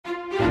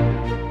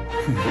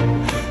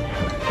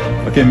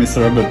Okay,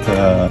 Mr. Robert,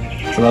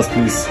 tell us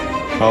please,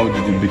 how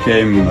did you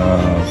become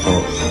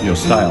for your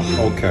style?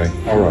 Okay,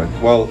 all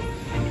right. Well,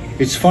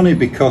 it's funny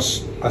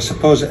because I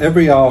suppose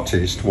every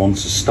artist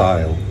wants a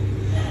style.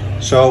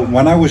 So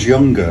when I was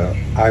younger,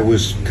 I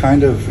was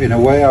kind of, in a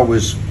way, I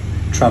was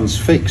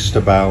transfixed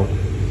about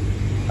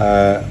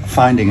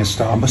finding a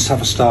style. I must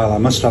have a style, I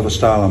must have a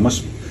style, I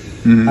must...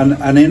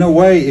 And in a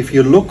way, if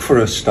you look for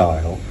a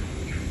style,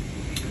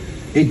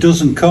 it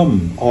doesn't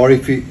come, or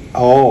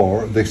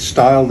the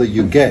style that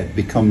you get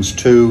becomes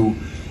too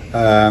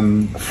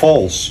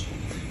false.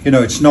 You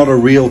know, it's not a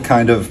real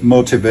kind of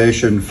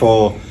motivation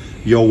for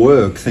your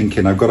work,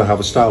 thinking I've got to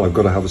have a style, I've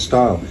got to have a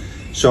style.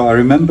 So I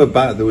remember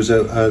back, there was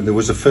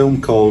a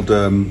film called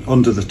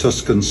Under the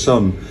Tuscan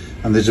Sun,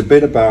 and there's a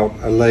bit about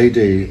a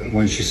lady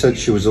when she said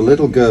she was a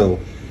little girl,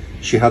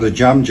 she had a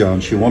jam jar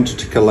and she wanted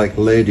to collect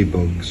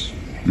ladybugs.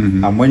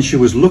 And when she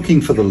was looking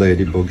for the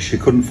ladybugs, she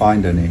couldn't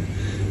find any.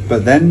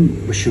 But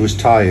then she was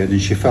tired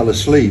and she fell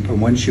asleep, and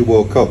when she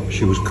woke up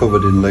she was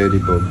covered in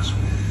ladybugs,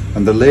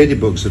 and the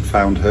ladybugs had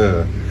found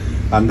her.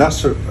 And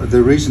that's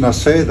the reason I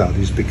say that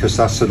is because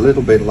that's a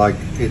little bit like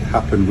it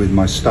happened with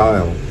my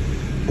style.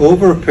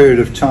 Over a period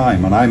of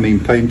time, and I mean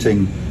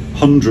painting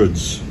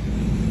hundreds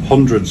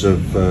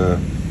of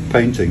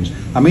paintings.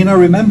 I mean, I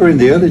remember in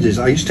the early days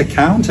I used to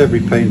count every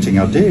painting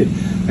I did.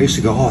 I used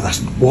to go, oh, that's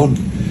 1,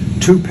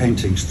 2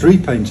 paintings, 3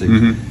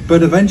 paintings.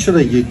 But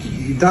eventually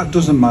that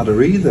doesn't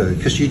matter either,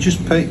 because you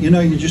just paint, you know,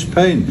 you just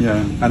paint.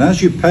 And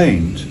as you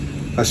paint,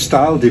 a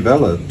style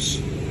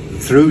develops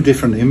through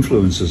different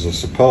influences, I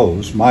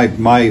suppose. My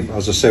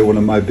as I say, one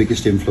of my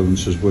biggest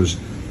influences was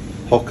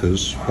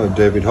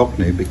David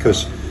Hockney,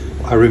 because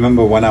I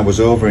remember when I was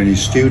over in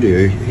his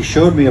studio, he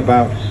showed me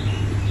about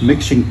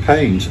mixing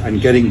paint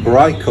and getting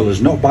bright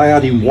colours, not by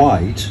adding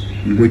white,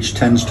 which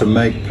tends to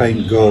make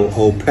paint go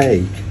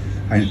opaque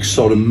and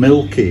sort of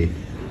milky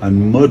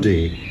and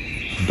muddy.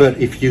 But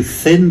if you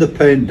thin the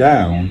paint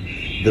down,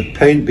 the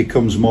paint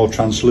becomes more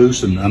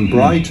translucent and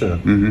brighter.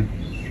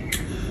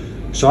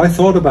 So I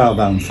thought about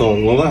that and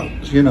thought, well,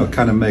 that, you know,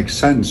 kind of makes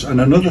sense.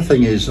 And another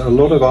thing is, a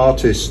lot of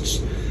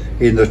artists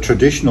in the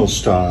traditional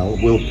style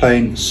will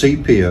paint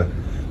sepia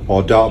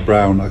or dark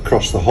brown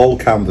across the whole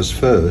canvas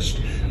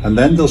first, and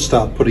then they'll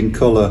start putting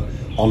colour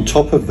on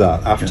top of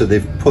that after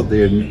they've put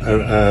the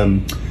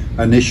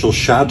initial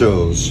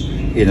shadows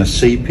in a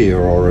sepia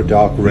or a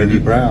dark reddy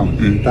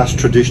brown. That's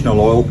traditional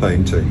oil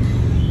painting,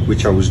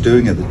 which I was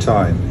doing at the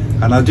time.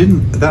 And I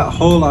didn't, that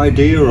whole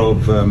idea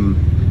of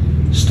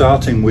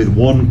starting with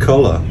one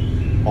colour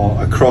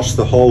across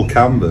the whole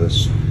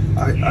canvas,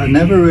 I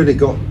never really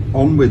got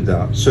on with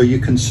that. So you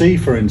can see,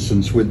 for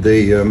instance, with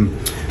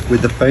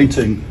the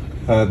painting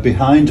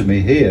behind me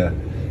here,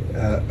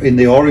 in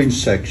the orange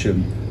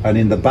section and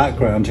in the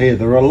background here,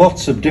 there are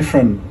lots of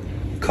different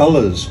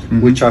colours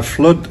which I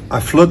flood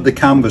the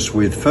canvas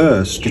with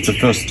first. It's the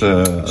first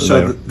so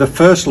layer. the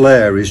first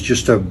layer is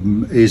just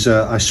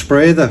I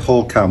spray the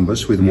whole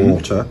canvas with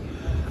water,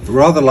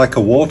 rather like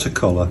a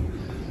watercolour.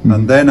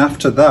 And then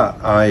after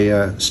that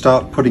I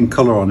start putting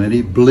colour on it.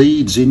 It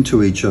bleeds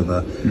into each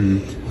other,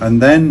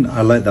 and then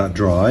I let that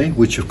dry,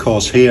 which of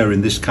course here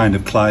in this kind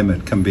of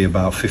climate can be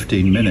about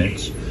 15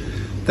 minutes.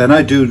 Then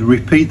I do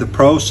repeat the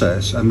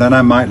process, and then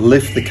I might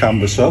lift the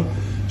canvas up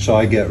so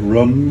I get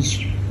runs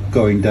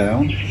going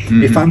down.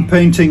 If I'm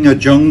painting a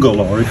jungle,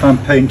 or if I'm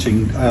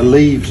painting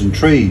leaves and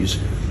trees,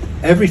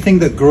 everything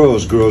that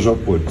grows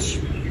upwards.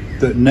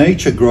 That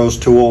nature grows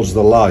towards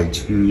the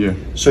light.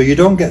 So you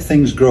don't get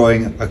things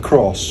growing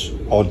across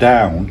or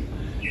down,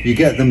 you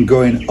get them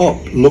going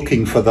up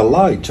looking for the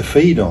light to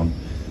feed on.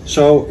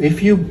 So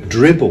if you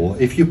dribble,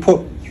 if you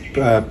put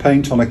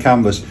paint on a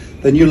canvas,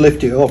 then you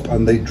lift it up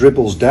and it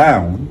dribbles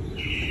down.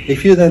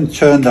 If you then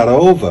turn that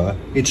over,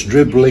 it's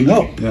dribbling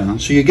up.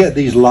 So you get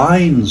these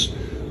lines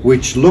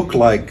which look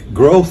like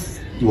growth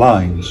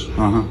lines.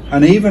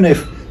 And even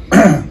if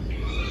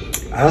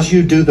as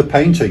you do the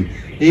painting,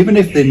 even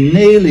if they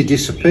nearly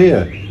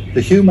disappear,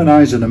 the human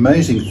eye is an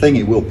amazing thing.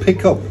 It will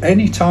pick up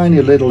any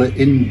tiny little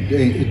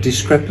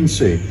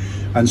discrepancy,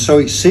 and so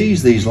it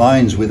sees these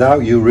lines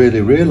without you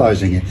really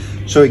realizing it.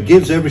 So it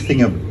gives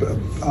everything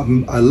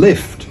a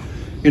lift,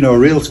 you know, a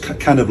real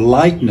kind of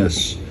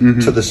lightness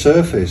to the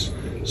surface.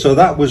 So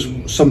that was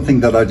something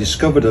that I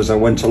discovered as I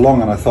went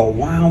along, and I thought,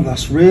 wow,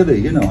 that's really,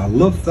 you know, I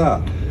love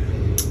that.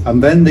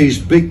 And then these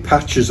big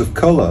patches of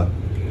color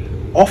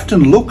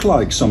often look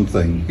like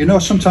something. You know,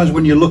 sometimes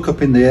when you look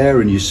up in the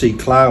air and you see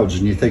clouds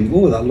and you think,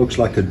 oh, that looks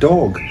like a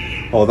dog,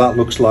 or that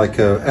looks like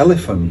an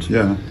elephant.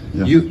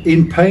 You,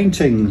 in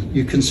painting,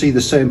 you can see the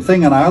same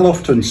thing, and I'll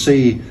often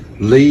see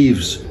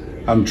leaves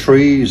and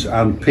trees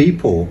and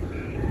people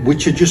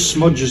which are just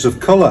smudges of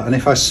color, and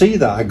if I see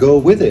that, I go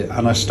with it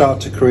and I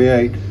start to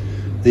create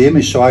the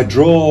image. So I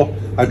draw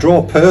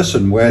a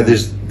person where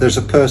there's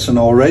a person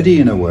already,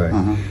 in a way.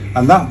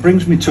 And that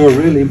brings me to a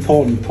really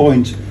important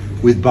point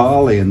with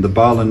Bali and the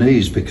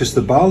Balinese, because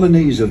the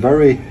Balinese are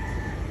very,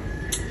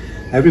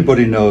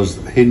 everybody knows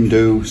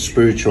Hindu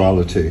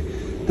spirituality.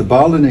 The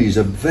Balinese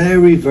are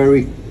very,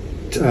 very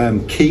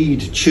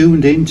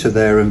tuned into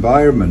their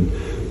environment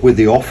with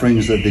the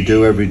offerings that they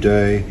do every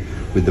day,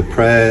 with the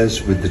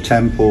prayers, with the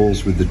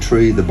temples, with the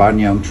tree, the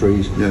banyan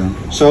trees. Yeah.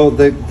 So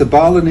the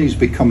Balinese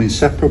become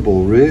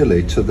inseparable,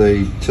 really, to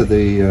the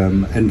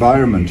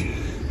environment,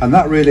 and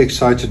that really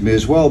excited me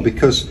as well,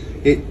 because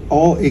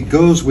it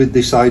goes with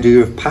this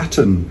idea of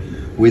pattern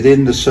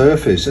within the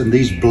surface and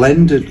these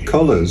blended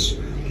colours.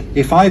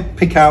 If I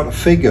pick out a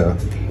figure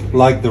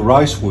like the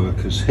rice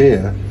workers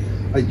here,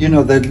 you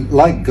know, they're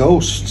like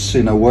ghosts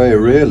in a way,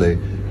 really.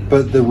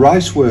 But the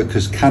rice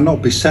workers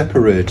cannot be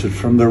separated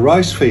from the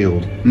rice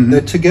field.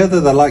 They're together,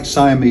 they're like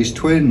Siamese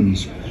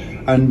twins.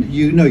 And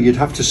you know, you'd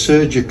have to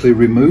surgically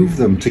remove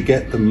them to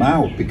get them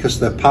out, because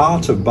they're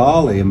part of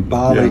Bali, and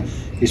Bali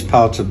is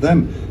part of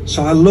them.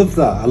 So I love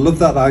that. I love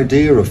that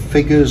idea of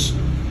figures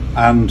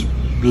and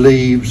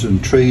leaves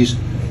and trees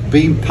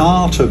being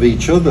part of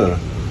each other.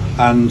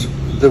 And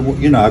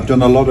you know, I've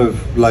done a lot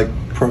of like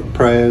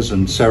prayers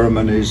and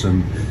ceremonies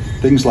and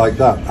things like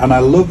that. And I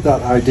love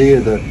that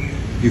idea that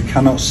you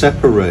cannot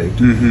separate.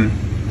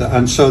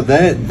 And so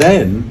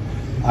then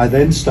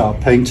I start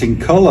painting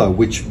colour,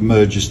 which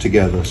merges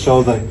together.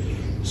 So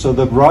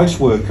the rice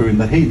worker in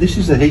the heat, this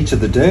is the heat of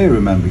the day,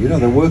 remember, you know,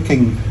 they're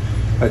working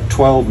at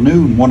 12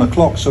 noon, 1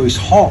 o'clock, so it's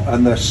hot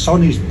and the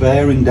sun is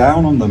bearing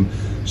down on them.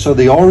 So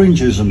the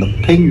oranges and the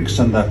pinks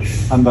and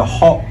the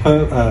hot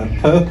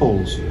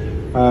purples,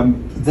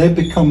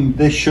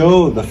 they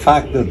show the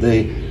fact that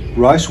the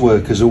rice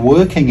workers are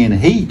working in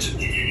heat.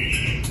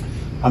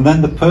 And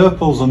then the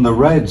purples and the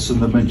reds and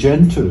the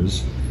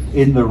magentas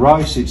in the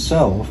rice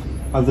itself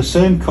are the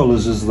same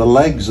colours as the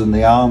legs and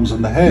the arms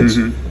and the heads.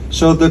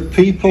 So the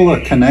people are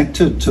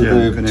connected to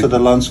the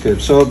landscape.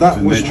 So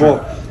that was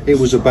what it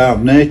was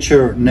about.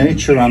 Nature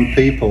and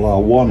people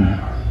are one.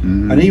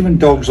 And even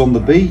dogs on the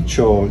beach,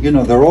 or you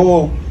know, they're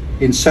all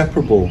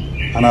inseparable.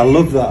 And I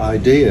love that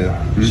idea.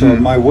 So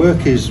my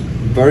work is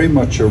very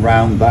much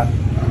around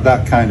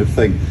that kind of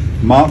thing.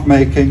 Mark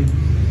making,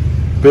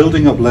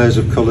 building up layers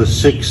of colour,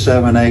 6,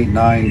 7, 8,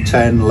 9,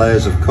 10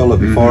 layers of colour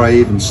before I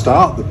even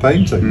start the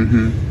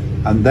painting.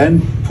 And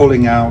then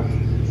pulling out,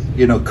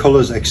 you know,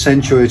 colours,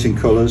 accentuating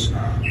colours,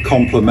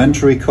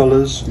 complementary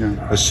colours.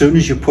 As soon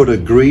as you put a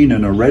green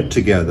and a red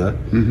together,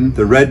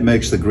 the red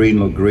makes the green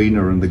look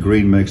greener and the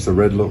green makes the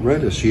red look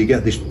redder. So you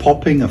get this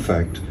popping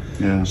effect.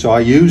 So I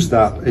use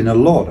that in a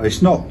lot.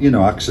 It's not, you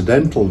know,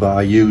 accidental that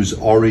I use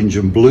orange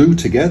and blue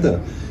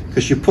together,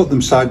 because you put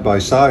them side by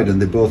side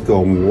and they both go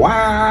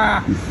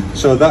wah.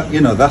 So that,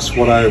 you know, that's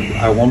what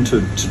I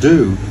wanted to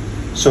do.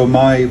 So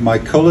my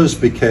colours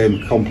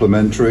became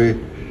complementary.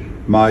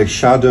 My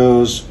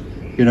shadows,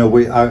 you know,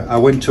 I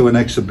went to an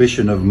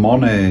exhibition of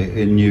Monet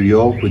in New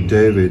York with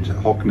David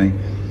Hockney,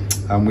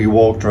 and we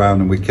walked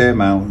around and we came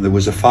out and there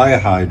was a fire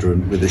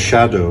hydrant with a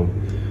shadow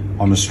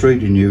on a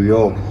street in New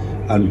York,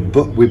 and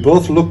we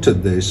both looked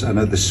at this, and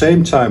at the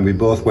same time we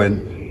both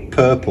went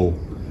purple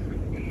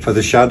for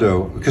the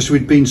shadow, because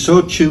we'd been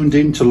so tuned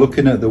into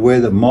looking at the way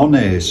that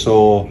Monet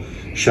saw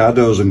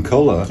shadows and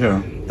colour,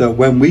 that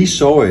when we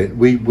saw it,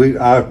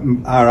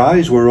 our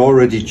eyes were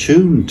already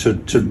tuned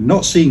to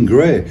not seeing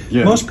grey.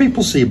 Most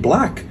people see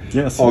black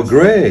or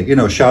grey, you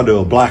know,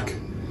 shadow black.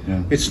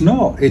 It's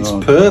not. It's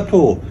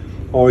purple,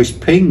 or it's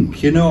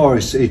pink, you know, or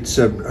it's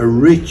a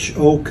rich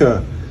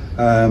ochre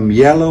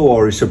yellow,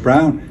 or it's a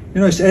brown. You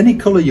know, it's any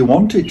colour you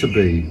want it to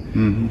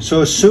be.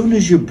 So as soon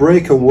as you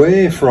break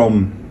away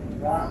from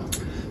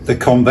the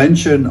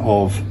convention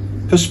of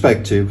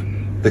perspective,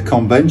 the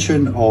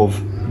convention of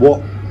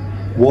what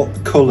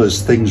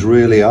colours things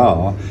really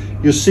are,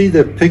 you'll see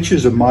the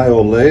pictures of my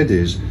old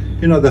ladies,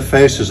 you know, their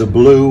faces are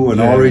blue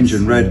and orange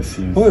and red.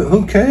 Well,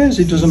 who cares?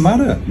 It doesn't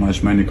matter.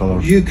 Many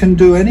colours. You can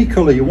do any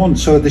colour you want.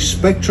 So the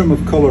spectrum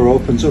of colour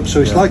opens up.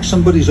 So it's like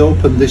somebody's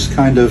opened this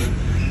kind of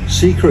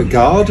secret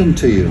garden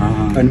to you.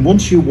 And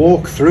once you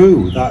walk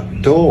through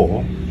that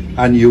door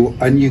and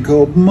you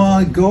go,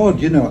 my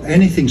God, you know,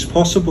 anything's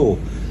possible.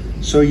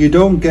 So you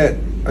don't get,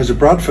 as a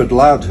Bradford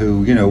lad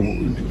who, you know,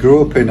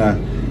 grew up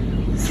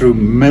through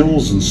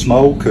mills and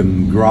smoke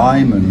and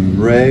grime and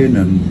rain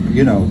and,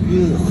 you know,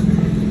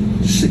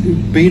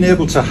 being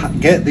able to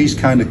get these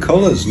kind of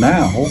colours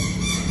now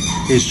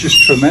is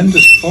just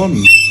tremendous fun.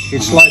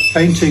 It's like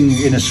painting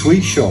in a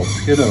sweet shop,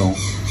 you know.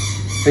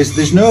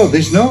 There's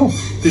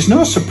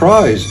no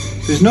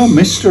surprise. There's no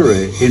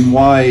mystery in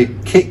why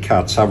Kit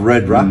Kats have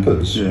red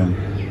wrappers,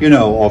 you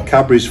know, or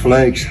Cadbury's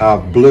Flakes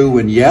have blue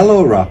and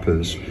yellow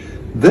wrappers.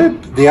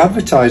 The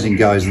advertising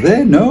guys,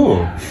 they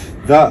know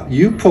that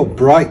you put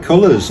bright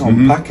colours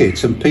on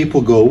packets and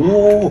people go,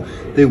 whoa,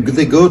 they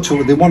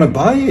want to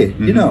buy it,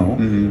 you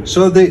know.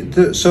 So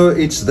so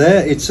it's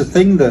there. It's a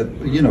thing that,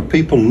 you know,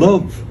 people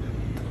love,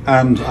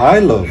 and I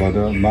love. I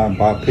don't mind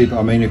about people.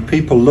 I mean, if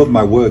people love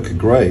my work,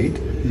 great.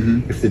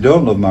 If they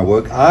don't love my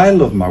work, I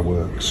love my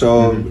work.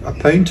 So a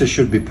painter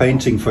should be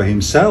painting for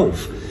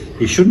himself.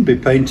 He shouldn't be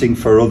painting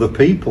for other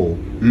people.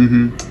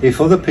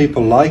 If other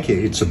people like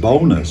it, it's a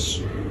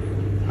bonus,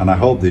 and I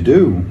hope they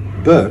do.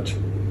 But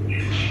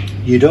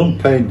you don't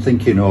paint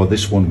thinking, oh,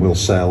 this one will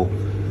sell,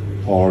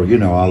 or you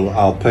know,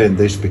 I'll paint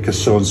this because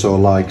so and so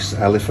likes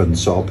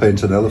elephants, so I'll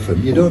paint an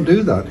elephant. You don't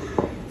do that.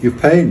 You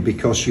paint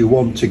because you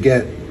want to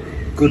get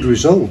good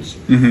results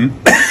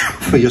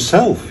for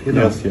yourself. You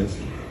know. Yes, yes.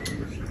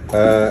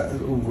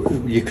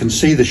 You can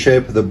see the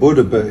shape of the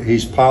Buddha, but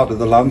he's part of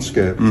the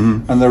landscape,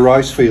 and the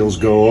rice fields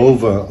go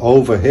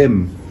over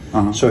him,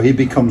 so he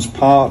becomes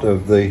part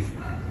of the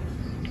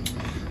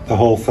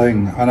whole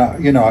thing. And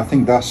I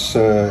think that's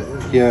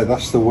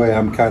that's the way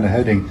I'm kind of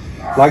heading.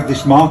 Like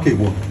this market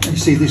one, you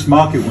see, this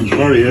market one's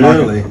very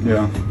early.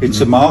 Yeah,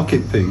 it's a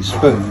market piece,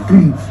 but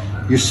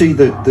you see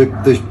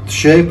the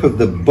shape of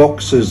the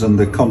boxes and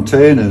the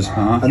containers,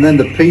 and then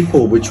the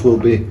people which will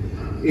be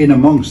in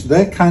amongst,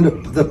 they're kind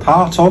of the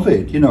part of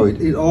it. You know,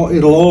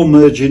 it'll all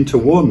merge into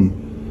one.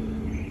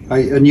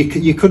 And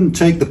you couldn't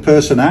take the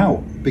person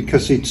out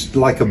because it's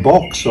like a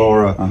box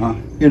or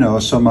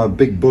a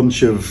big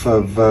bunch of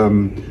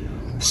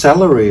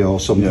celery or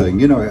something.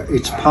 Yeah. You know,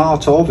 it's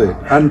part of it,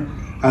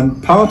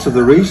 and part of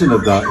the reason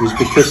of that is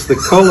because the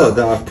colour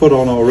that I've put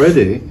on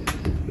already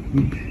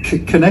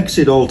connects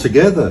it all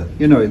together.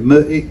 You know,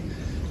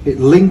 it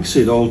links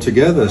it all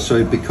together, so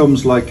it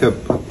becomes like a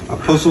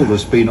puzzle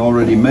that's been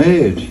already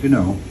made, you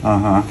know.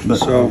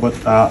 But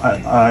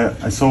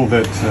I saw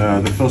that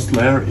the first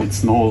layer,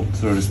 it's not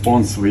a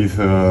response with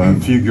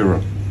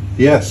figure.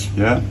 Yes.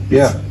 Yeah.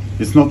 Yeah.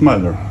 It's not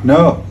matter.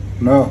 No.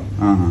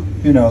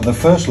 You know, the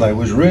first layer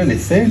was really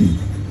thin.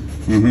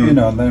 You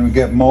know, and then we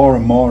get more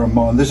and more and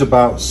more, and there's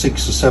about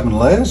 6 or 7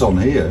 layers on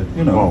here.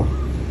 You know,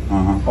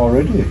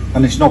 already,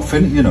 and it's not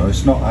finished. You know,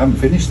 it's not. I haven't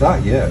finished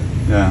that yet.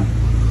 Yeah.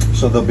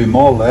 So there'll be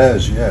more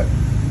layers yet.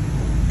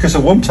 Because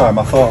at one time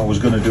I thought I was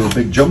going to do a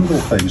big jungle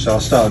thing, so I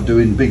started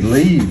doing big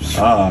leaves.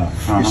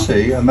 You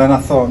see, and then I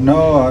thought,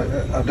 no,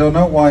 I don't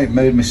know why it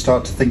made me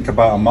start to think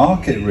about a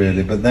market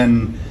really, but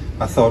then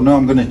I thought, no,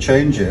 I'm going to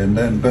change it,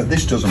 but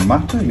this doesn't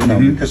matter, you know,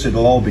 because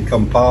it'll all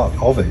become part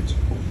of it.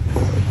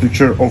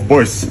 Picture of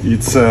boys,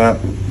 it's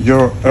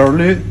your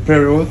early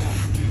period,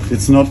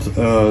 it's not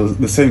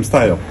the same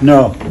style.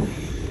 No,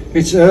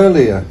 it's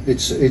earlier,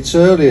 it's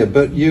earlier,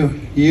 but you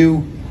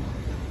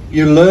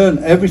learn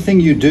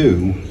everything you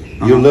do.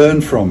 You learn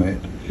from it,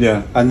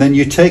 and then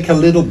you take a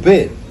little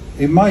bit.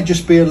 It might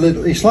just be a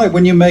little. It's like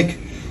when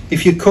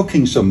if you're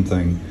cooking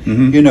something,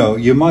 you know,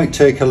 you might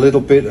take a little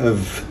bit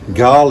of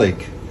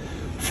garlic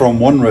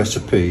from one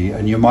recipe,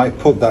 and you might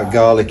put that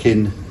garlic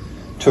in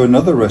to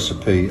another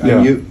recipe,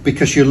 and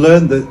because you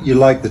learn that you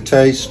like the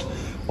taste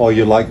or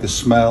you like the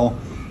smell,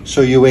 so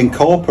you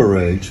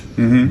incorporate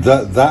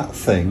that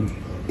thing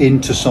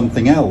into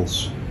something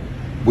else,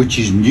 which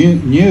is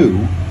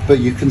new, but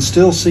you can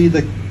still see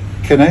the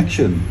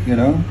connection, you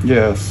know.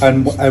 Yes.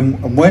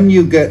 And when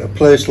you get a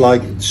place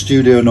like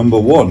Studio Number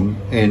 1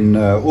 in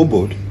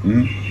Ubud,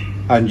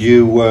 and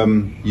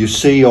you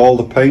see all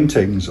the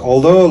paintings,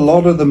 although a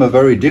lot of them are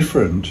very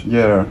different,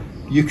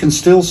 you can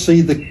still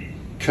see the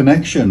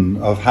connection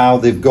of how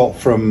they've got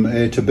from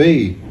A to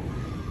B,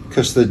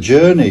 because the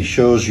journey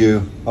shows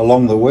you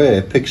along the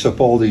way, picks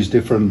up all these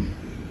different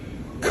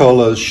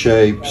colors,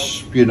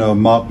 shapes, you know,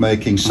 mark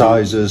making,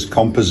 sizes,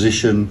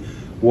 composition,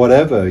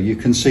 whatever. You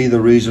can see the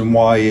reason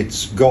why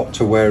it's got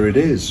to where it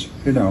is,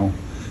 you know.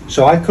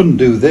 So I couldn't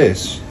do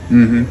this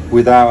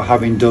without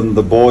having done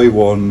the boy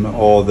one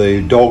or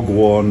the dog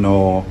one,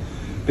 or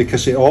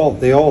because they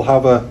all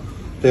have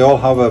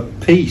a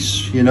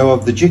piece, you know,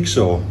 of the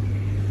jigsaw.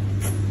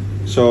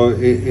 So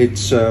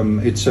it's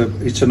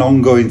an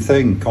ongoing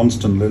thing,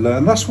 constantly,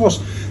 and that's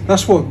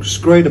what's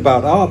great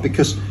about art,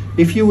 because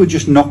if you were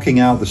just knocking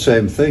out the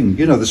same thing,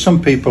 you know, there's some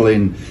people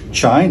in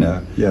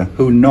China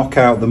who knock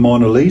out the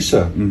Mona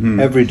Lisa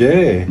every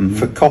day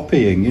for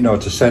copying, you know,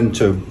 to send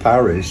to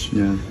Paris.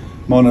 Yeah.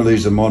 Mona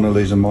Lisa, Mona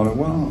Lisa, Mona.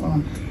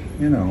 Well,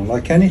 you know,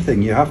 like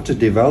anything, you have to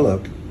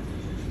develop.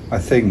 I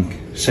think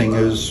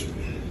singers,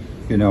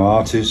 you know,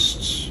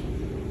 artists,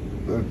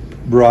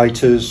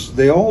 writers,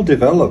 they all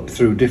develop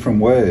through different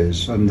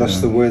ways, and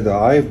that's the way that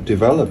I've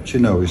developed, you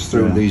know, is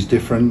through these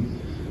different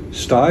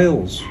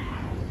styles.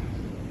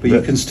 But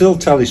you can still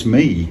tell it's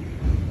me,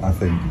 I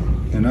think,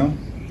 you know?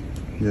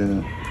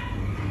 Yeah,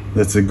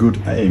 that's a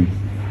good aim.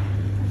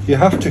 You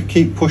have to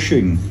keep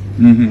pushing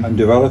and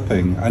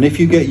developing. And if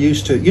you get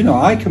used to, you know,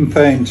 I can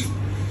paint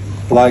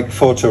like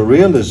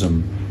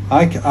photorealism.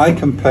 I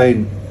can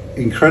paint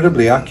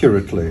incredibly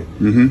accurately,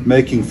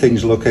 making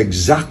things look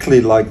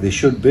exactly like they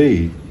should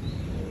be.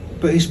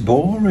 But it's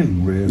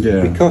boring,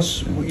 really,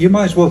 because you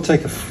might as well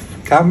take a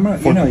camera,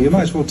 you know, you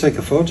might as well take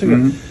a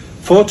photograph.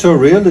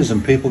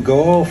 Photorealism, people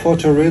go, oh,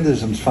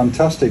 photorealism's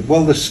fantastic.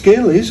 Well, the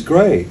skill is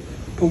great,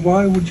 but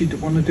why would you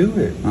want to do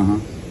it?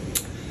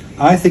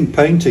 I think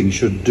painting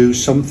should do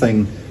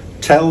something,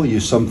 tell you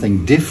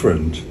something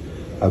different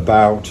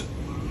about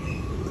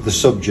the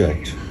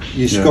subject.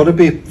 It's got to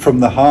be from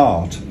the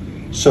heart.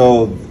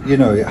 So, you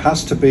know, it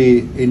has to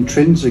be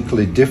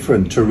intrinsically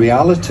different to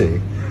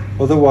reality.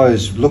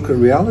 Otherwise, look at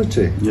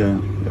reality.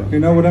 You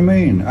know what I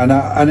mean?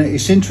 And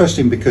it's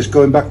interesting, because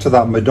going back to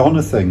that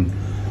Madonna thing,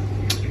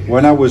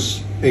 when I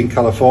was in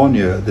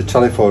California, the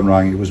telephone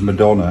rang, it was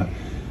Madonna,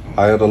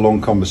 I had a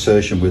long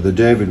conversation with her.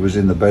 David was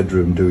in the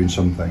bedroom doing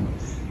something,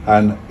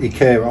 and he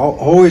came.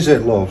 Oh, is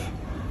it, love?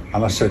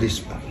 And I said,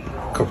 it's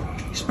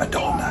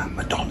Madonna.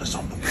 Madonna's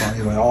on the phone.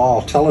 He went,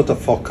 oh, tell her to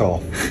fuck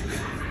off.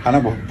 And I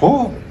went,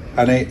 what?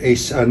 And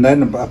and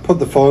then I put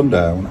the phone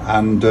down,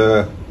 and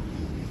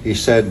he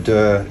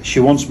said, she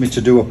wants me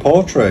to do a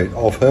portrait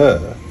of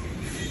her,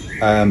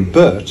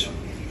 but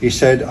he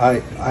said,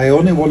 I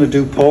only want to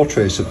do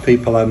portraits of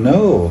people I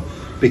know,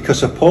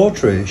 because a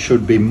portrait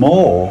should be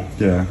more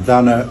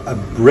than a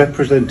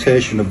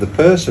representation of the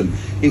person.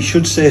 It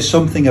should say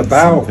something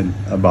about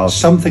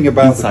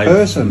the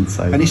person.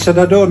 And he said,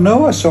 I don't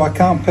know her, so I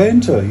can't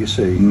paint her, you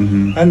see.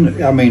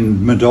 And I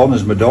mean,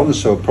 Madonna's Madonna,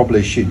 so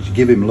probably she'd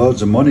give him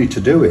loads of money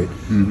to do it.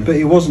 But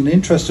he wasn't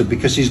interested,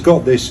 because he's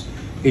got this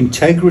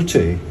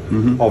integrity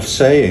of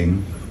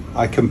saying,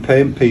 I can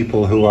paint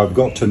people who I've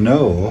got to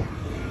know,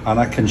 and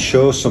I can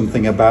show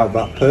something about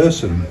that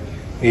person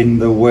in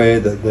the way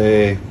that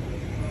they,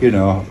 you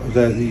know,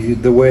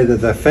 the way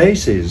that their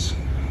face is.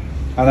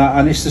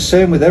 And it's the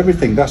same with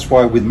everything. That's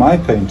why with my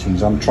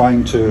paintings I'm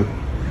trying to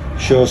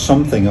show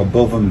something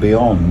above and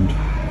beyond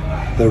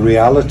the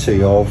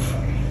reality of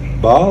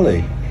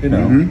Bali, you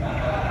know.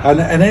 And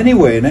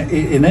anyway,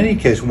 in any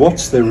case,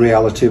 what's the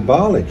reality of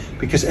Bali?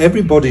 Because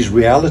everybody's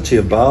reality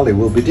of Bali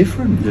will be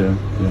different.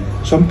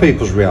 Some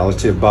people's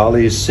reality of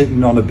Bali is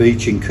sitting on a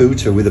beach in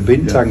Kuta with a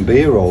bintang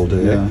beer all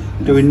day,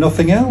 doing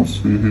nothing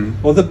else.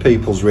 Other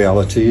people's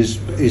reality is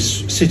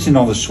sitting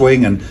on a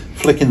swing and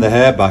flicking the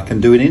hair back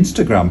and doing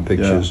Instagram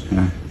pictures.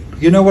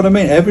 You know what I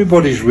mean?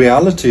 Everybody's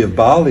reality of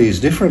Bali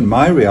is different.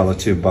 My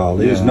reality of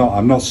Bali is not.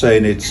 I'm not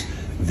saying it's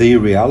the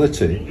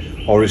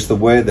reality, or it's the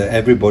way that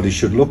everybody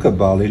should look at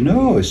Bali.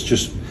 No, it's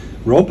just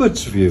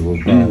Robert's view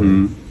of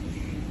Bali.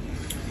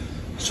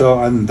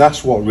 So, and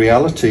that's what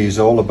reality is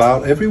all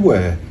about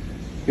everywhere.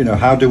 You know,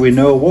 how do we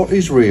know what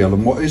is real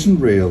and what isn't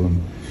real?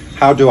 And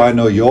how do I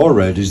know your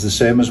red is the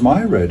same as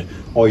my red?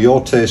 Or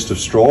your taste of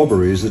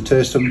strawberry is the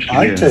taste of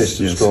my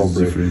taste of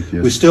strawberry.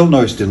 We still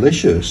know it's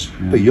delicious,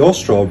 but your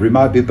strawberry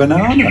might be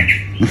banana.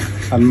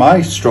 And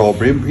my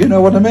strawberry, you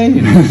know what I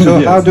mean?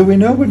 So how do we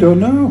know? We don't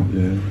know.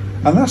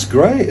 And that's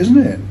great, isn't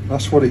it?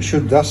 That's what it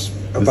should, that's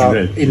about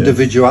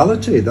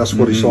individuality. That's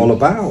what it's all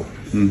about.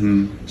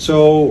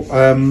 So,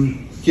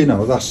 you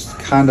know, that's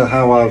kind of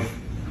how I've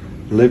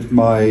lived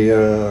my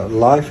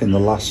life in the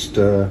last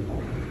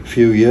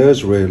few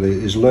years, really,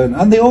 is learn.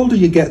 And the older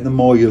you get, the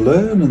more you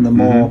learn, and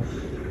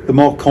the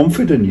more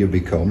confident you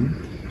become,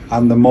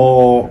 and the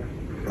more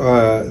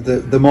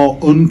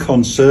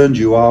unconcerned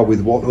you are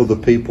with what other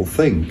people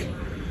think.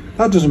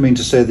 That doesn't mean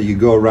to say that you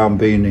go around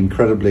being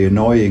incredibly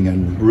annoying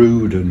and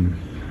rude, and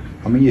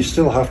I mean, you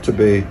still have to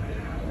be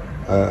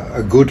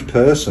a good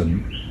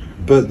person,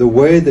 but the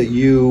way that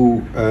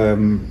you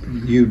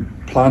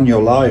plan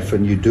your life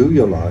and you do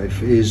your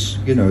life is,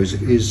 you know,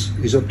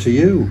 is up to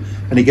you.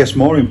 And it gets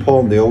more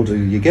important the older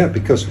you get,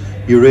 because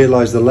you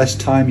realize the less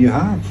time you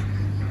have.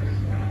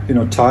 You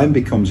know, time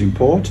becomes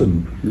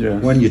important.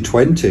 When you're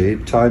 20,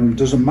 time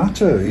doesn't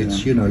matter.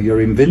 It's, you know,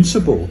 you're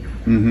invincible.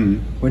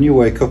 When you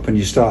wake up and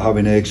you start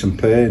having aches and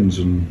pains,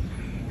 and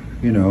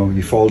you know,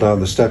 you fall down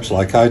the steps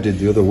like I did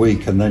the other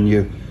week, and then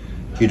you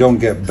don't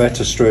get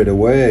better straight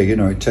away. You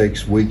know, it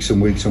takes weeks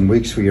and weeks and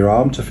weeks for your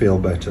arm to feel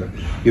better.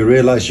 You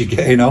realize you're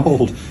getting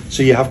old,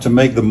 so you have to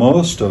make the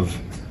most of,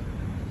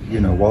 you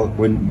know,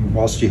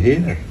 whilst you're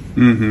here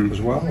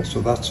as well.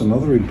 So that's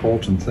another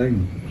important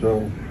thing.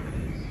 So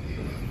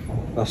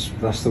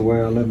that's the way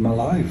I live my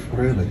life,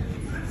 really.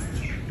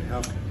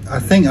 I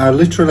think I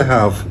literally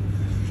have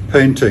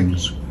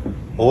paintings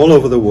all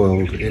over the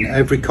world, in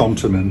every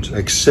continent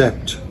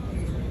except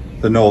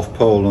the North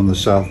Pole and the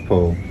South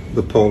Pole,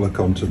 the polar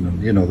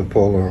continent, you know, the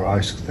polar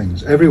ice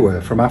things.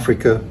 Everywhere, from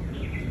Africa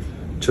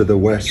to the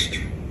West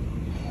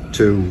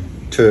to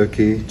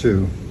Turkey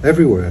to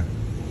everywhere,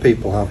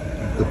 people have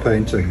the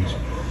paintings.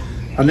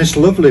 And it's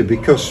lovely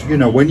because, you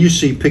know, when you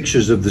see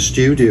pictures of the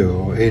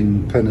studio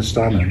in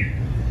Penistana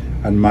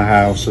and my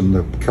house and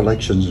the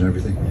collections and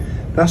everything,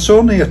 that's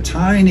only a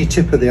tiny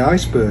tip of the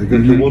iceberg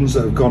of the ones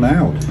that have gone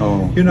out.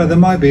 You know, there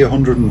might be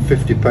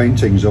 150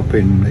 paintings up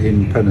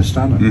in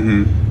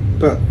Penistana,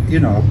 but you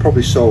know, I've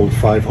probably sold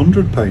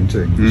 500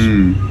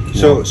 paintings.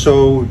 So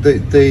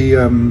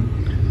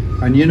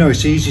and you know,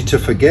 it's easy to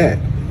forget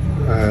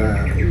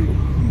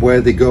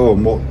where they go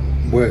and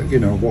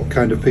what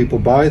kind of people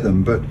buy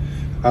them. But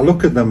I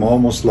look at them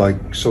almost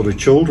like sort of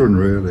children,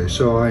 really.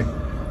 So I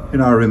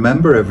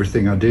remember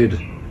everything I did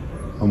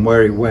and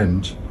where it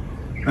went.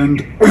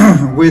 And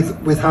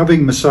with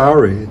having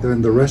Masari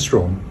in the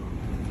restaurant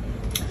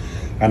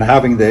and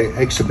having the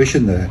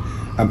exhibition there,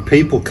 and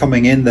people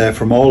coming in there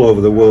from all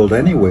over the world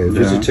anyway,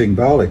 visiting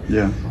Bali,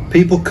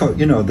 people,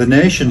 you know, the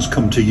nations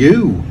come to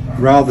you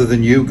rather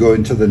than you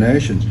going to the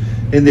nations.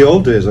 In the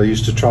old days I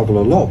used to travel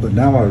a lot, but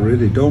now I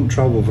really don't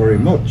travel very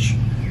much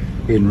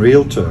in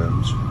real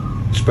terms,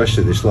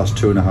 especially this last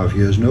 2.5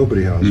 years.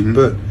 Nobody has.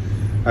 But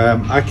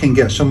I can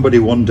get somebody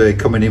one day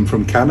coming in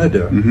from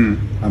Canada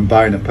and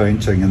buying a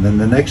painting, and then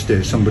the next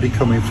day somebody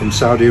coming from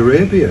Saudi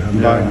Arabia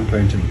and buying a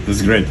painting.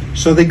 That's great.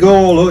 So they go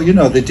all,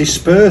 they're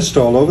dispersed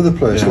all over the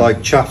place,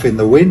 like chaff in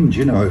the wind,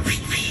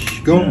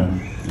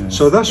 gone.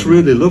 So that's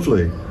really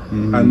lovely.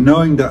 And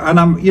knowing that, and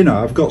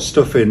I've got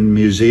stuff in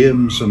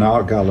museums and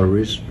art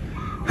galleries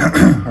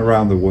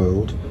around the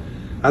world.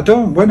 I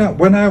don't, when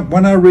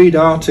I read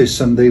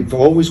artists, and they've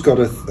always got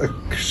a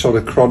sort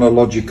of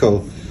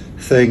chronological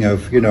thing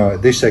of,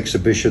 this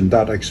exhibition,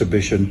 that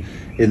exhibition,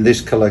 in this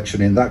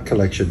collection, in that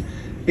collection,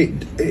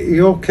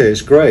 okay,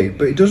 it's great,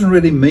 but it doesn't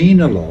really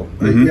mean a lot.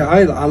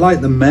 I like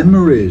the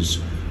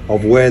memories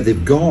of where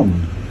they've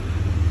gone,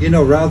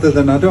 rather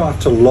than, I don't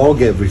have to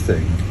log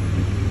everything.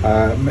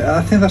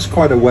 I think that's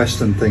quite a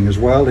Western thing as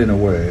well, in a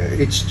way.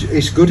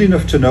 It's good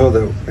enough to know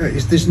that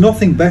there's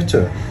nothing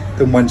better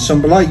than when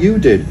somebody, like you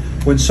did,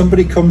 when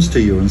somebody comes to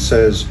you and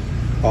says,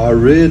 oh, I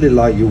really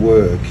like your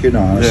work,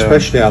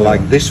 especially I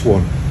like this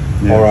one,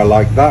 or I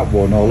like that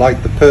one, or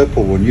like the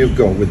purple one you've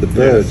got with the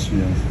birds.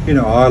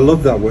 I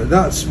love that work.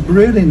 That's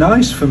really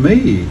nice for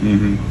me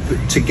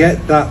to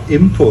get that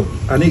input,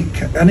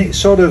 and it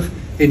sort of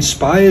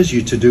inspires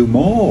you to do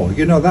more.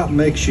 That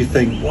makes you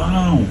think,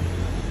 wow,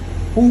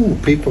 oh,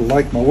 people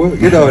like my work.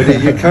 You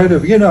kind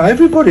of,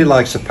 everybody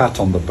likes a pat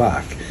on the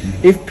back.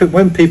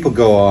 When people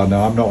go, oh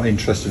no, I'm not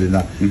interested in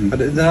that,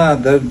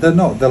 they're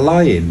not. They're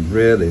lying,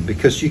 really,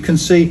 because you can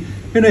see,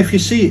 if you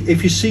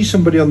see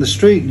somebody on the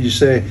street and you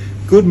say,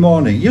 good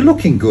morning, you're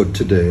looking good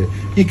today,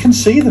 you can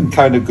see them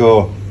kind of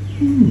go,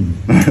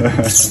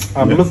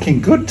 I'm looking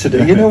good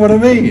today. You know what I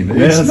mean?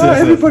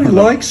 Everybody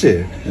likes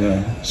it.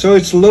 So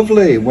it's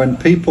lovely when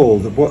people,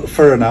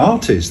 for an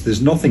artist,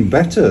 there's nothing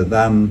better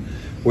than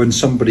when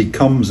somebody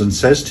comes and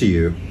says to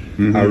you,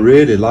 I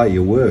really like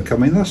your work. I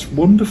mean, that's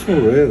wonderful,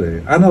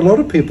 really. And a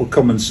lot of people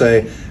come and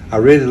say, I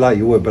really like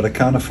your work, but I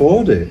can't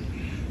afford it.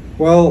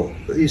 Well,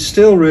 it's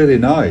still really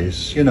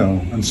nice,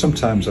 and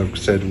sometimes I've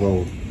said,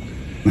 well,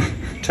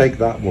 take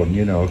that one,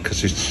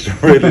 because it's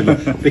really,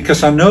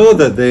 because I know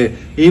that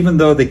even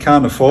though they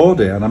can't afford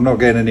it and I'm not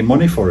getting any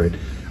money for it,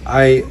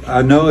 I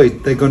know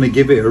they're going to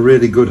give it a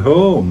really good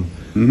home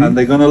and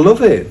they're going to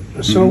love it.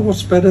 So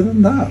what's better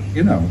than that,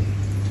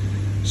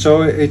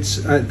 So it's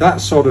that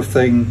sort of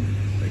thing.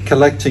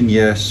 Collecting,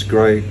 yes,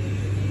 great.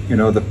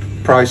 The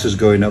price is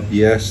going up,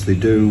 yes, they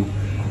do.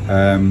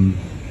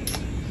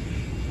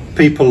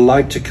 People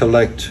like to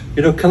collect.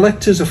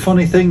 Collectors are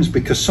funny things,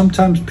 because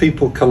sometimes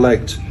people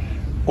collect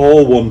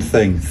all one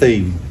thing,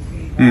 theme,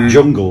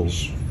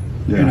 jungles,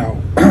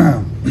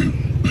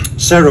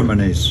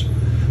 ceremonies,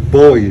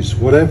 boys,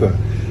 whatever.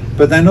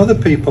 But then other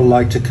people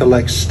like to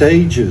collect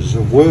stages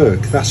of work.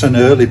 That's an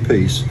early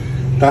piece.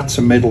 That's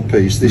a middle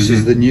piece. This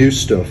is the new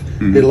stuff.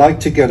 They like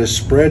to get a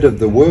spread of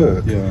the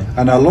work,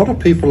 and a lot of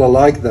people are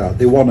like that.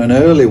 They want an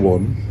early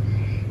one,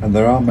 and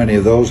there aren't many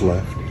of those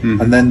left.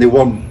 And then they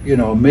want,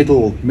 a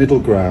middle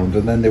ground,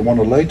 and then they want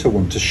a later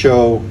one to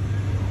show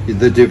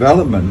the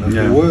development of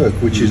the work,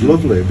 which is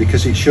lovely,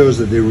 because it shows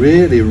that they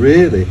really,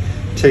 really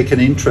take an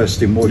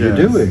interest in what you're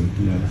doing.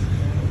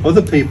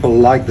 Other people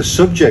like the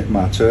subject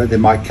matter. They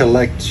might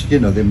collect,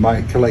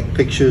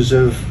 pictures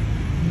of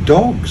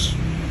dogs.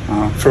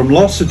 From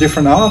lots of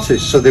different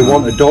artists, so they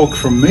want a dog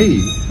from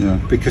me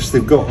because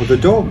they've got other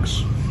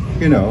dogs,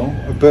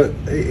 but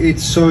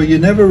it's so you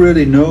never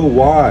really know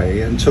why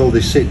until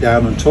they sit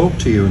down and talk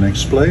to you and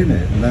explain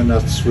it, and then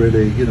that's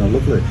really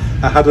lovely.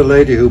 I had a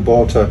lady who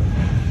bought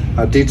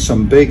I did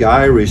some big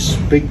iris,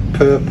 big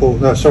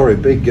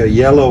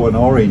yellow and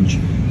orange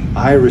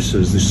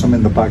irises. There's some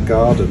in the back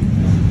garden,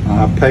 and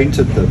I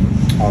painted them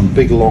on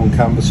big long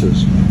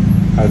canvases,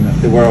 and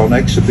they were on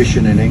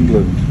exhibition in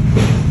England.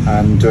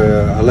 And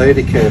a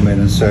lady came in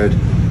and said,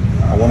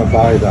 I want to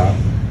buy that.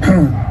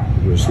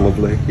 It was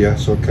lovely.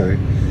 Yes, okay.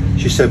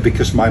 She said,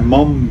 because my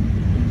mum,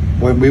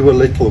 when we were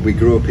little, we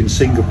grew up in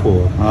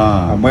Singapore,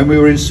 and when we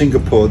were in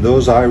Singapore,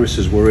 those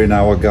irises were in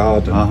our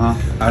garden,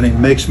 and it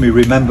makes me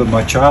remember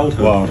my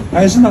childhood.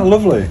 Wow. Isn't that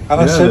lovely? And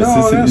I said,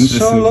 oh, that's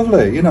so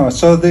lovely.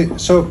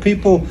 So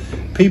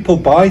people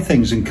buy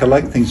things and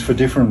collect things for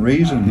different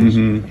reasons,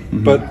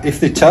 but if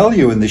they tell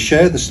you and they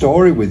share the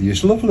story with you,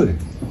 it's lovely.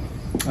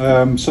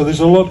 So there's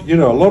a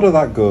lot of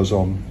that goes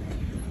on,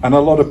 and a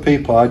lot of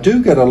people, I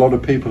do get a lot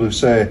of people who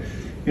say,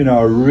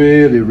 I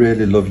really,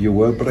 really love your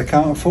work, but I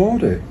can't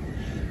afford it.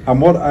 And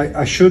what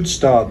I should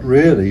start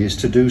really is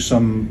to do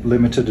some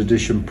limited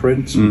edition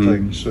prints and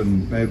things,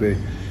 and maybe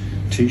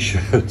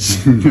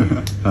t-shirts,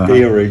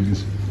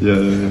 earrings,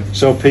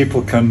 so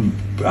people can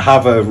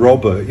have a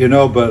Robert,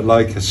 but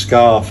like a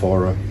scarf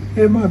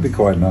it might be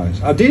quite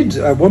nice. I did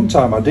at one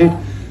time,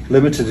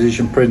 limited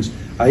edition prints.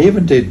 I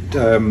even did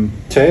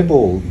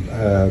table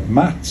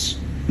mats,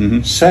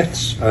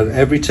 sets, and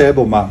every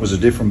table mat was a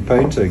different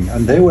painting,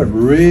 and they went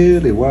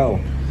really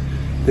well.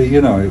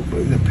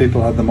 the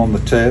people had them on the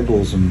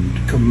tables and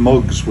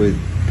mugs with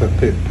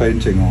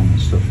painting on and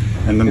stuff.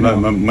 And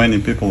many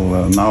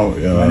people now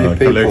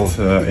collect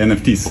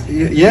NFTs.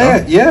 Yeah,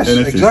 no? Yes,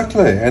 NFTs.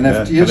 Exactly.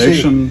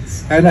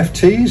 Collections.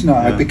 NFTs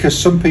now, because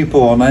some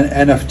people on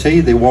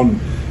NFT, they want,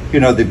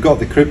 they've got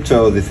the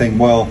crypto, they think,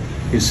 well,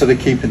 instead of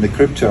keeping the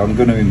crypto, I'm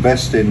going to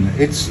invest in,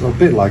 it's a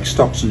bit like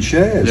stocks and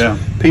shares. Yeah.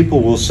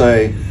 People will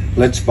say,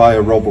 let's buy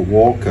a Robert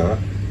Walker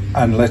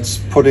and let's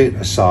put it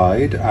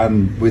aside,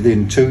 and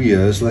within 2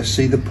 years, let's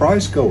see the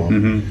price go up.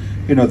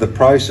 Mm-hmm. The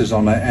prices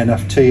on an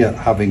NFT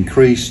have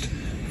increased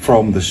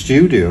from the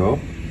studio.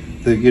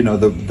 The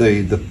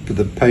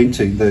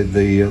painting,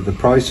 the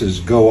prices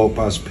go up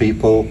as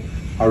people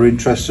are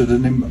interested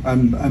in them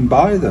and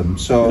buy them.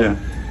 So,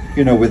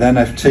 with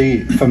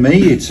NFT, for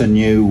me, it's a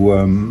new.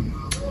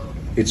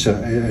 It's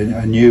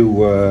a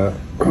new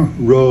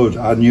road,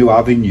 a new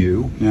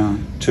avenue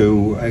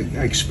to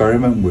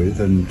experiment with,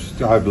 and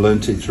I've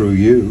learnt it through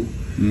you,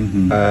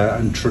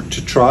 and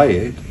to try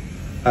it.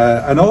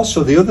 And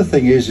also the other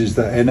thing is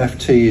that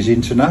NFT is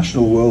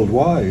international,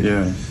 worldwide.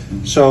 Yes.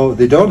 So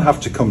they don't have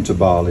to come to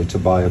Bali to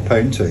buy a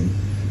painting.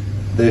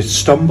 They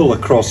stumble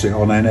across it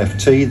on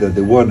NFT that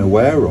they weren't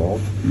aware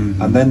of,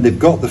 and then they've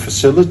got the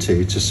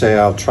facility to say,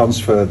 I'll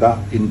transfer that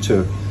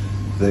into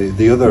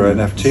the other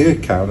NFT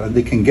account, and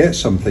they can get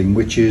something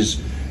which is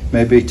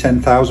maybe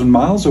 10,000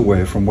 miles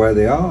away from where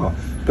they are,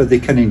 but they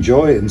can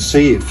enjoy it and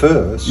see it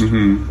first.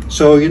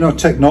 So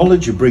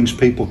technology brings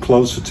people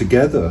closer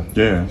together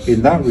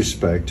in that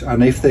respect,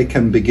 and if they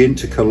can begin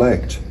to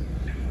collect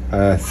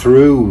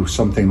through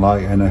something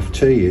like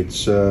NFT,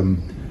 it's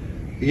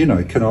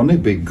it can only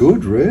be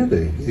good,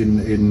 really.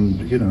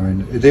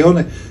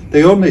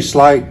 The only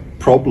slight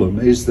problem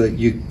is that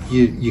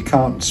you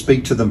can't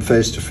speak to them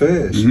face to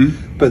face,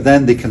 but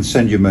then they can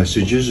send you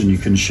messages and you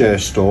can share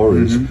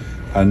stories,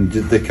 and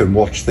they can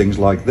watch things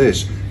like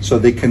this, so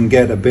they can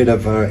get a bit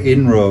of an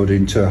inroad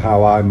into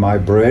how my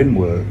brain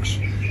works,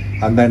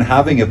 and then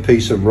having a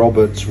piece of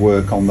Robert's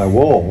work on their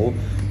wall,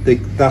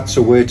 that's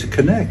a way to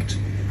connect.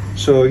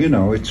 So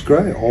it's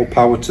great. All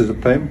power to the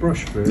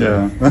paintbrush. Really.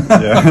 Yeah.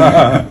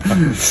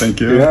 Thank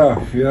you.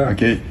 Yeah.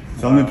 Okay,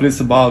 tell me please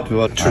about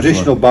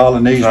traditional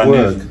Balinese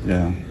work.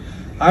 Yeah.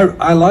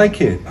 I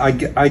like it. I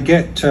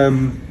get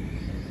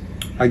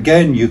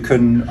again,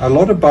 a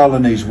lot of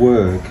Balinese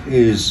work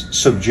is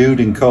subdued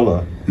in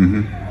colour,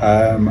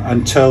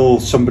 until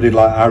somebody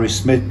like Harry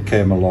Smith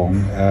came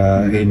along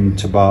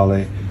into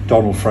Bali,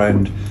 Donald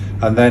Friend,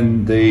 and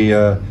then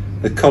the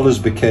colours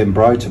became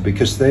brighter,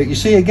 because you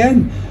see,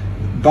 again,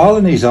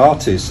 Balinese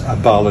artists are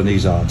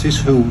Balinese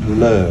artists who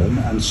learn,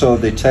 and so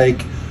they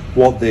take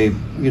what they,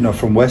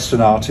 from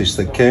Western artists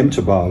that came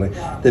to Bali,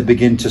 they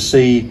begin to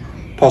see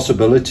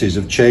possibilities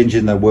of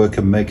changing their work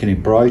and making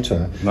it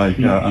brighter, like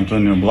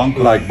Antonio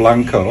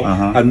Blanco,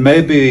 and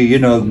maybe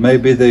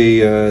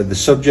the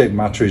subject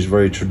matter is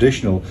very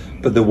traditional,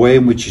 but the way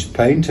in which it's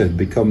painted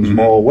becomes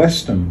more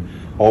Western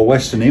or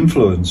Western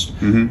influenced.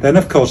 Then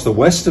of course the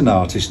Western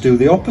artists do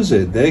the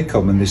opposite. They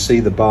come and they see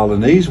the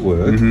Balinese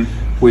work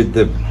with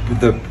the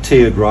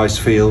tiered rice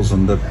fields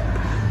and the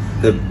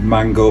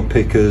mango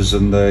pickers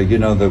and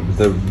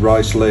the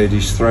rice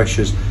ladies,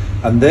 threshers,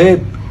 and they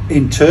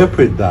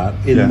interpret that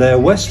in their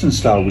Western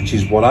style, which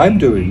is what I'm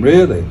doing,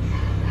 really.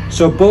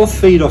 So both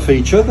feed off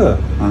each other.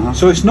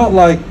 So it's not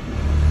like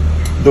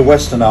the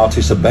Western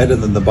artists are better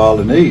than the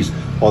Balinese,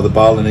 or the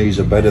Balinese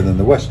are better than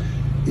the West.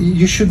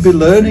 You should be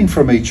learning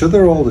from each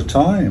other all the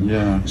time.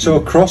 So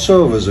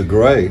crossovers are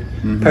great.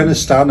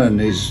 Penisthanan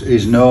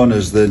is known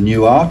as the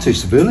new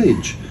artist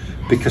village,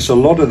 because a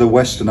lot of the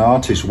Western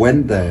artists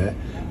went there,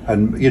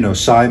 and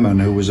Simon,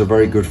 who was a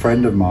very good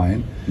friend of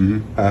mine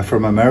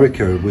from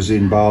America, was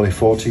in Bali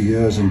 40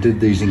 years and did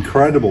these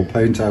incredible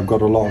paintings. I've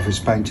got a lot of his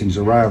paintings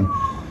around.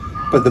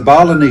 But the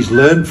Balinese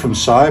learned from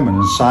Simon,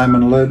 and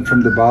Simon learned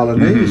from the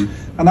Balinese.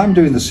 And I'm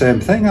doing the same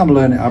thing. I'm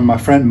learning. My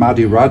friend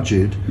Maddy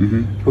Rajid,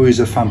 who is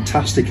a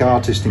fantastic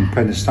artist in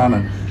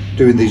Penisthanan,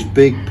 doing these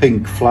big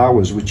pink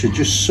flowers, which are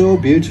just so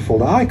beautiful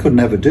that I could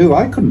never do.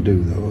 I couldn't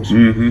do those.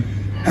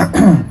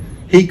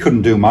 He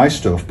couldn't do my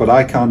stuff, but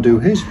I can't do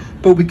his.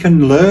 But we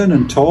can learn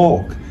and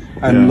talk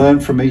and learn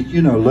from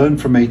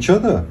each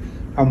other.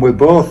 And we're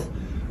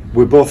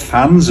both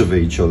fans of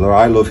each other.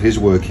 I love his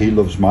work, he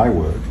loves my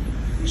work.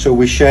 So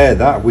we share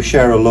that. We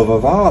share a love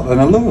of art,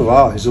 and a love of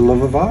art is a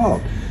love of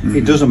art.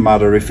 It doesn't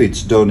matter if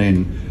it's done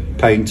in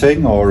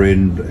painting or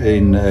in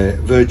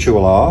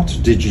virtual art,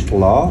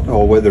 digital art,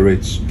 or whether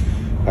it's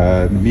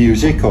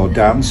music or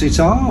dance. It's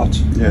art,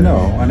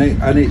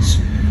 and it's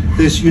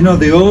this.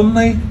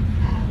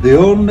 The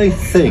only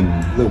thing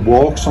that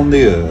walks on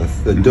the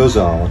earth that does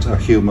art are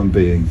human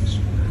beings.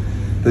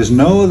 There's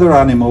no other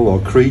animal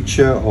or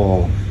creature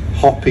or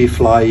hoppy,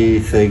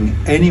 flyy thing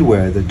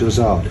anywhere that does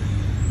art.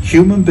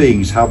 Human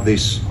beings have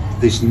this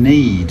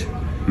need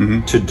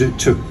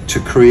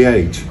to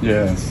create.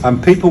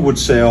 And people would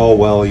say, oh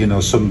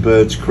well, some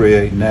birds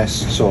create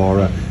nests, or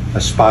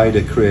a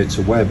spider creates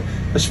a web.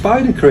 A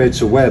spider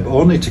creates a web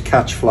only to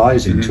catch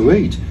flies in to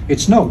eat.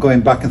 It's not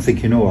going back and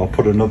thinking, oh, I'll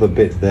put another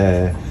bit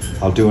there,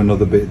 I'll do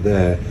another bit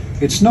there.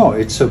 It's not,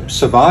 it's a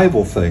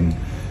survival thing.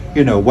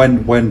 You know,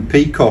 when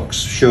peacocks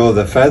show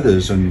their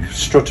feathers and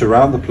strut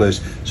around the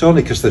place, it's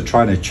only because they're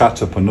trying to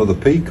chat up another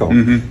peacock.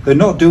 They're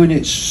not doing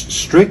it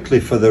strictly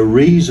for the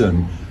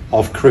reason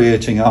of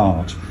creating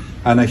art.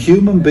 And a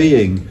human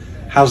being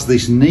has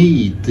this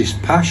need, this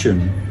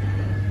passion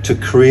to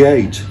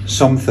create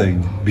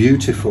something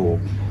beautiful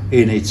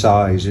in its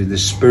eyes, in the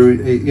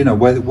spirit, you know,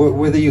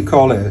 whether you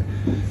call it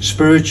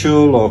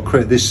spiritual or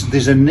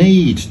there's a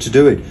need to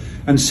do it.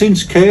 And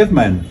since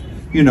cavemen,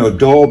 you know,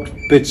 daubed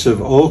bits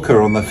of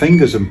ochre on their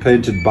fingers and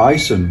painted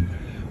bison,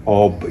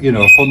 or, you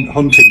know,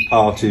 hunting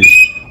parties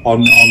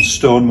on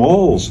stone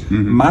walls,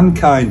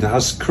 mankind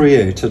has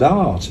created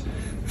art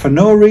for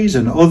no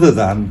reason other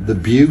than the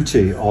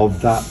beauty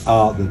of that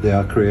art that they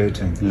are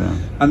creating.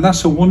 And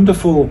that's a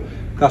wonderful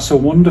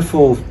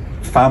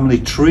family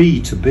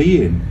tree to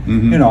be in.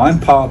 You know, I'm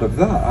part of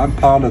that. I'm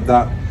part of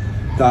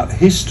that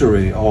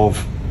history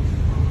of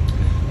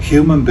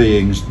human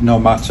beings, no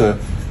matter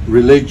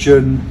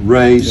religion,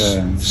 race,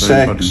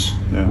 sex,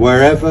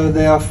 wherever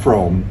they are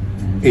from.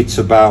 It's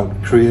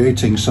about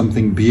creating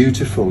something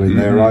beautiful in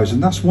their eyes,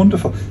 and that's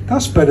wonderful.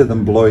 That's better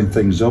than blowing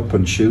things up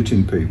and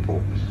shooting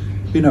people.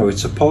 You know,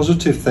 it's a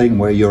positive thing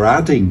where you're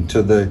adding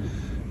to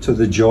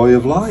the joy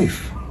of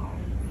life.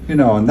 You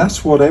know, and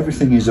that's what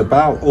everything is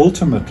about.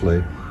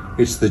 Ultimately,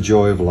 it's the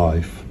joy of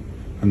life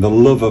and the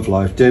love of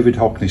life. David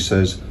Hockney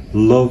says,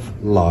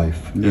 love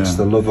life. It's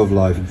the love of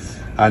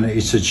life, and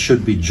it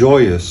should be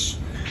joyous,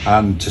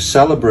 and to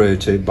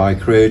celebrate it by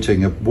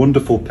creating a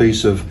wonderful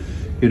piece of,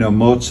 you know,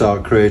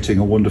 Mozart creating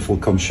a wonderful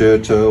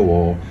concerto,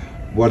 or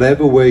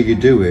whatever way you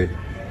do it,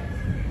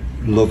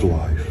 love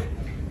life.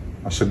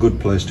 That's a good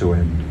place to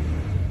end.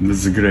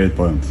 That's a great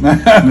point.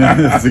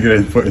 That's a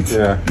great point.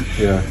 Yeah.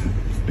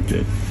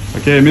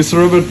 Okay, Mr.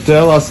 Robert,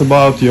 tell us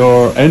about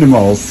your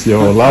animals,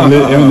 your lovely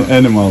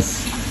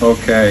animals.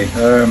 Okay,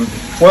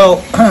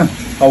 well,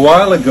 a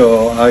while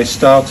ago I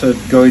started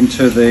going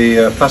to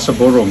the Pasar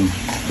Burung,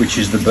 which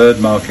is the bird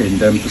market in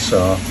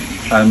Denpasar,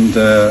 and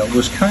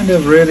was kind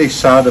of really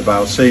sad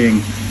about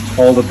seeing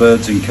all the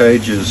birds in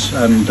cages.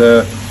 And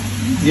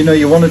you know,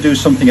 you want to do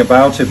something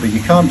about it, but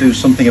you can't do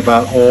something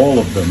about all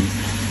of them.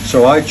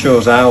 So I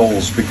chose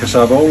owls because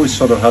I've always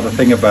sort of had a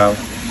thing about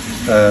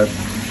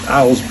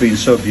owls being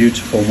so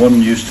beautiful.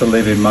 One used to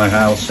live in my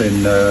house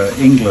in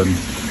England,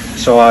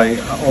 so I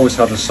always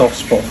had a soft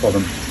spot for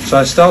them. So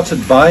I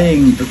started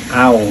buying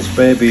owls,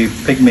 baby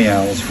pygmy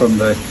owls, from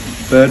the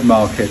bird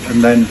market,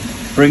 and then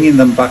bringing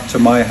them back to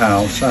my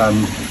house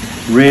and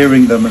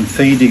rearing them and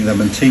feeding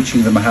them and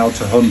teaching them how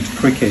to hunt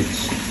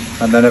crickets,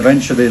 and then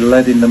eventually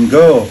letting them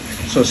go.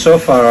 So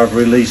far I've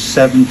released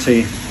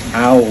 70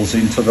 owls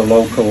into the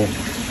local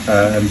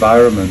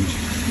environment,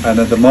 and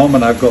at the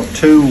moment I've got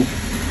two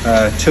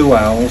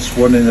owls,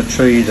 one in a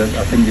tree that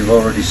I think you've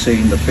already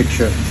seen the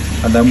picture,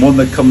 and then one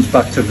that comes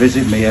back to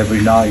visit me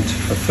every night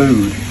for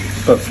food,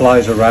 but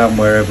flies around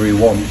wherever he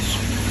wants.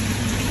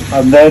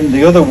 And then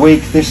the other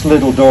week, this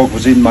little dog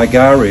was in my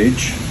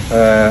garage.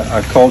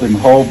 I called him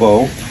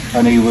Hobo,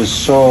 and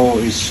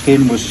his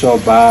skin was so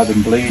bad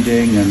and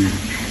bleeding, and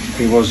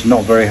he was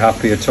not very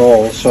happy at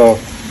all. So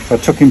I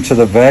took him to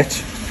the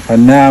vet,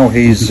 and now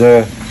he's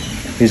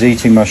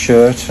eating my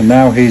shirt, and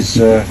now he's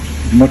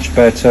much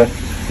better.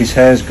 His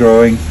hair's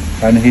growing,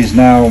 and he's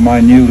now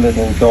my new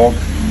little dog.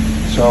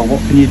 So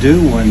what can you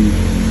do when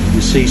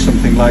you see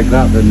something like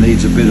that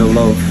needs a bit of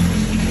love?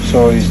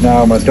 So he's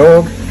now my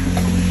dog.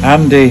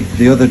 Andy,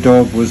 the other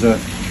dog, was a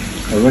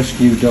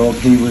rescue dog.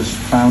 He was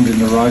found in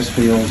the rice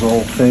fields,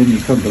 all thin. You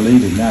couldn't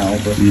believe it now,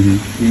 but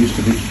he used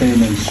to be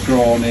thin and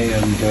scrawny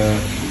and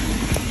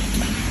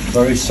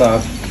very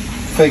sad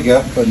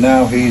figure, but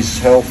now he's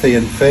healthy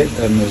and fit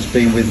and has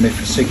been with me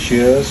for 6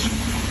 years.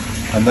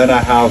 And then I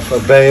have a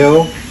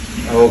Bayo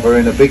over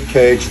in a big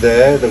cage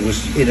there that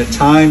was in a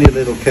tiny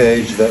little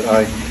cage that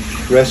I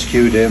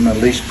rescued him, at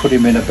least put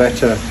him in a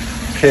better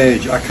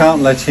cage. I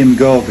can't let him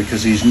go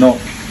because he's not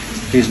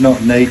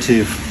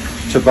native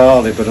to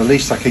Bali, but at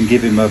least I can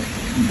give him a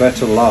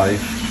better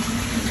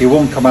life. He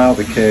won't come out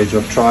of the cage.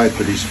 I've tried,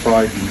 but he's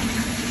frightened.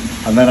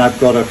 And then I've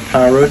got a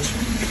parrot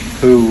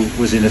who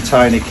was in a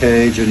tiny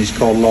cage, and he's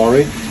called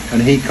Laurie,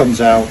 and he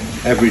comes out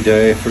every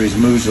day for his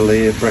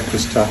muesli at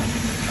breakfast time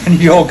and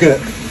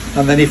yogurt,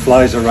 and then he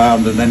flies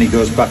around, and then he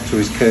goes back to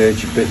his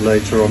cage a bit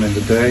later on in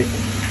the day.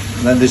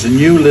 And then there's a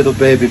new little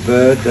baby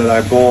bird that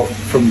I bought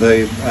from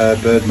the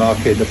bird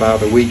market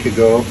about a week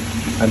ago,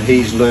 and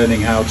he's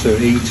learning how to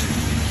eat,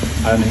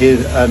 and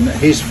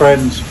his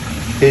friends,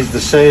 the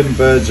same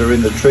birds are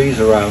in the trees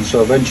around,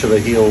 so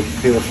eventually he'll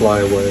fly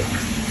away.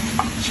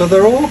 So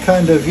they're all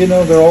kind of, you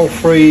know, they're all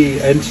free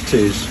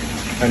entities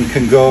and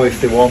can go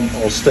if they want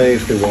or stay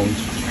if they want.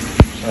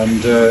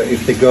 And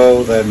if they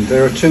go, then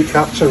there are 2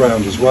 cats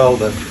around as well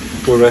that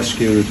were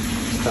rescued,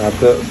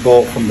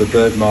 bought from the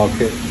bird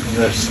market, and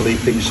they're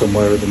sleeping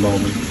somewhere at the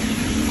moment.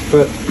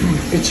 But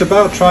it's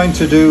about trying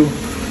to do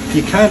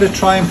you kind of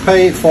try and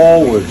pay it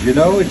forward, you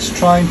know. It's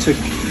trying to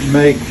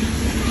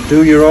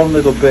do your own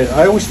little bit.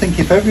 I always think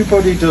if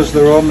everybody does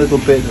their own little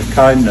bit of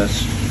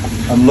kindness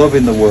and love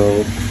in the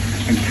world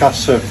and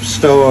casts a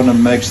stone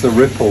and makes the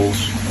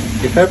ripples,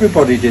 if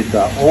everybody did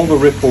that, all the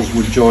ripples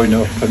would join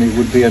up and it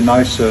would be a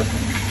nicer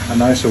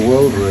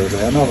world,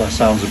 really. I know that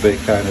sounds a bit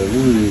kind of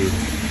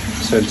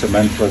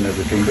sentimental and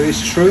everything, but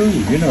it's true,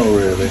 you know,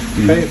 really.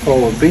 Pay it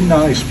forward, be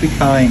nice, be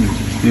kind.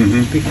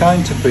 Be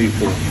kind to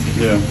people.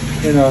 Yeah.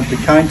 You know, be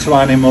kind to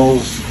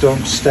animals,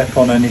 don't step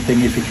on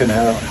anything if you can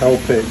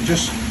help it.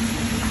 Just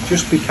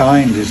be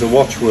kind is a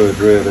watchword,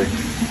 really.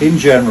 In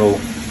general,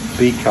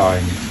 be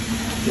kind.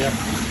 Yeah,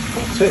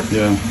 that's it.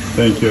 Yeah,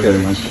 thank you very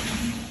much.